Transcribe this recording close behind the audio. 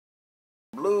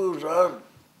blues,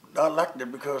 I liked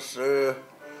it because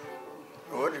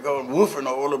what you call Wolf and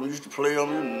all of them used to play them,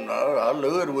 and I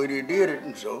loved the way they did it,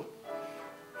 and so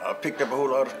I picked up a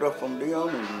whole lot of stuff from them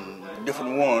and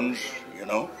different ones, you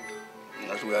know. And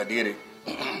that's the way I did it.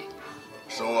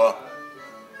 So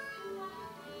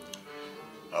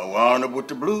I wound up with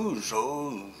the blues,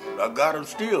 so I got them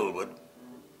still, but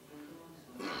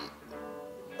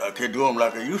I can't do them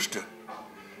like I used to.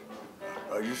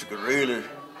 I used to really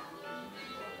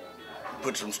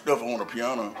put some stuff on the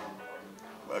piano.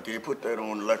 I can't put that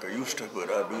on like I used to, but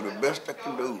I do the best I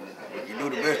can do. If you do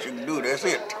the best you can do, that's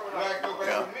it.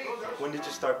 Yeah. When did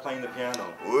you start playing the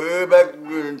piano? Way back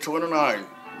in 29,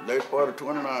 last part of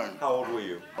 29. How old were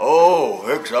you? Oh,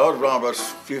 heck, I was around about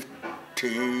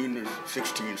 15,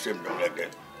 16, 17, like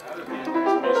that.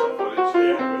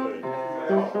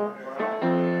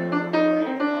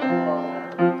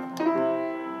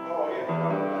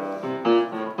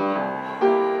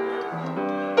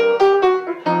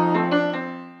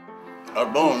 I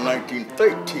was born in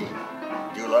 1913,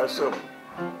 July 7th.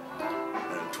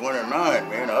 And 29,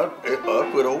 man, I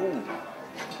quit old.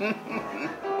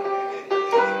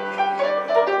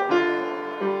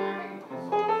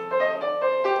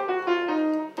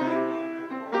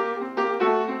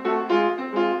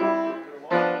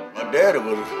 My daddy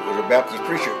was a Baptist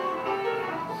preacher,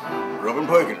 Reverend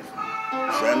Perkins,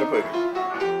 Sandy Perkins.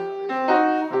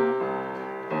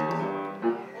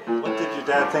 What did your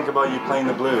dad think about you playing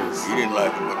the blues? He didn't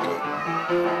like it, but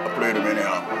I played him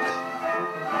anyhow.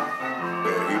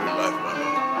 Yeah, he didn't like it.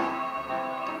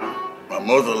 My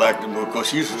mother liked him because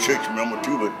she's a church member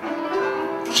too, but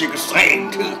she could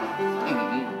sing too.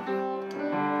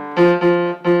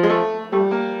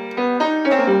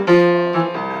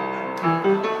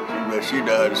 She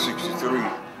died at 63.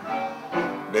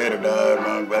 Daddy died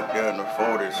around back there in the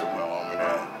 40s somewhere along in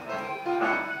there.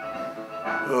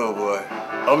 Oh boy.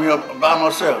 I'm here by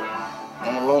myself.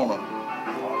 I'm a loner.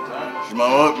 My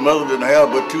mother didn't have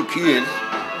but 2 kids.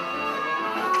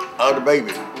 I was the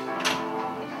baby.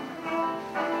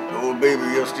 The old baby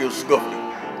here still scuffling.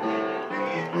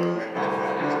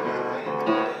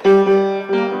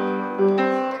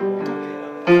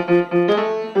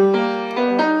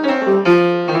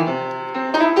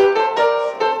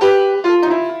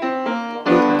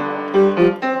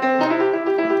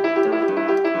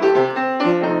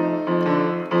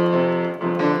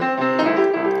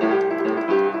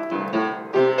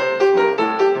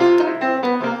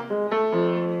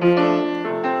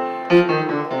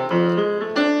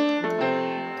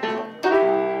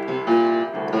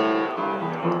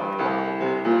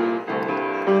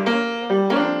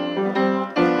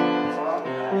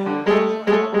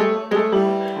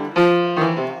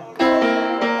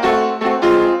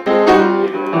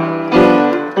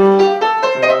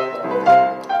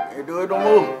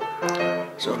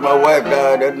 Since my wife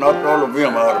died, that knocked all the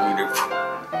vim out of me.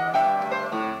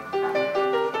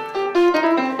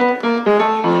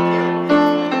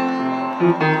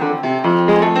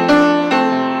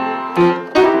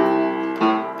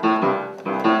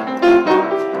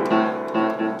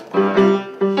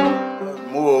 I was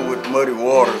more with Muddy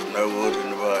Waters than I was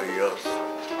anybody else.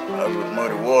 I was with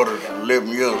Muddy Waters 11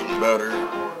 years and better.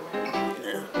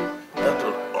 Yeah, that's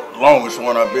the longest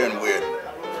one I've been with,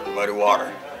 Muddy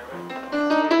Waters.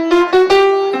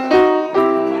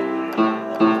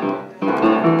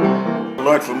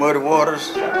 I learned from Muddy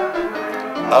Waters.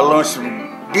 I learned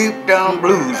some deep down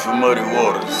blues from Muddy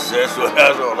Waters. That's all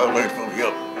I learned from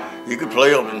him. He could play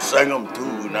them and sing them too,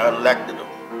 and I liked them.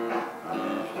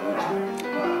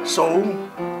 So,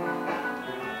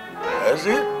 that's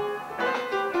it.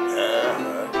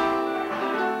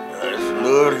 I just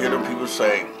loved hearing people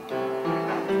sing.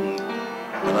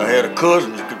 And I had a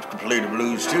cousin that could play the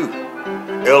blues too.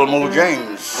 Elmo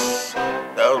James.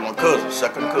 That was my cousin,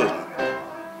 second cousin.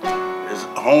 It's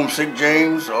Homesick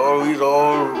James, he's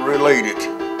all related.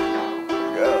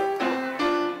 Yeah.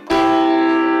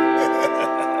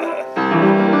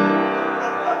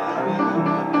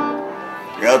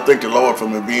 Yeah, I thank the Lord for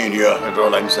me being here. That's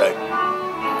all I can say.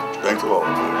 Thank the Lord.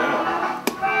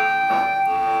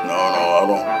 No,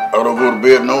 I don't go to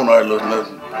bed no night looking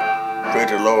nothing. Pray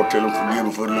to the Lord, tell him forgive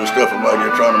me for the little stuff I'm out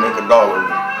here trying to make $1.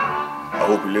 I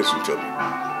hope he listens to me.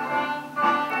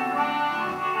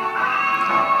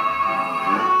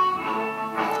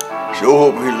 Sure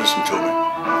hope he listens to me.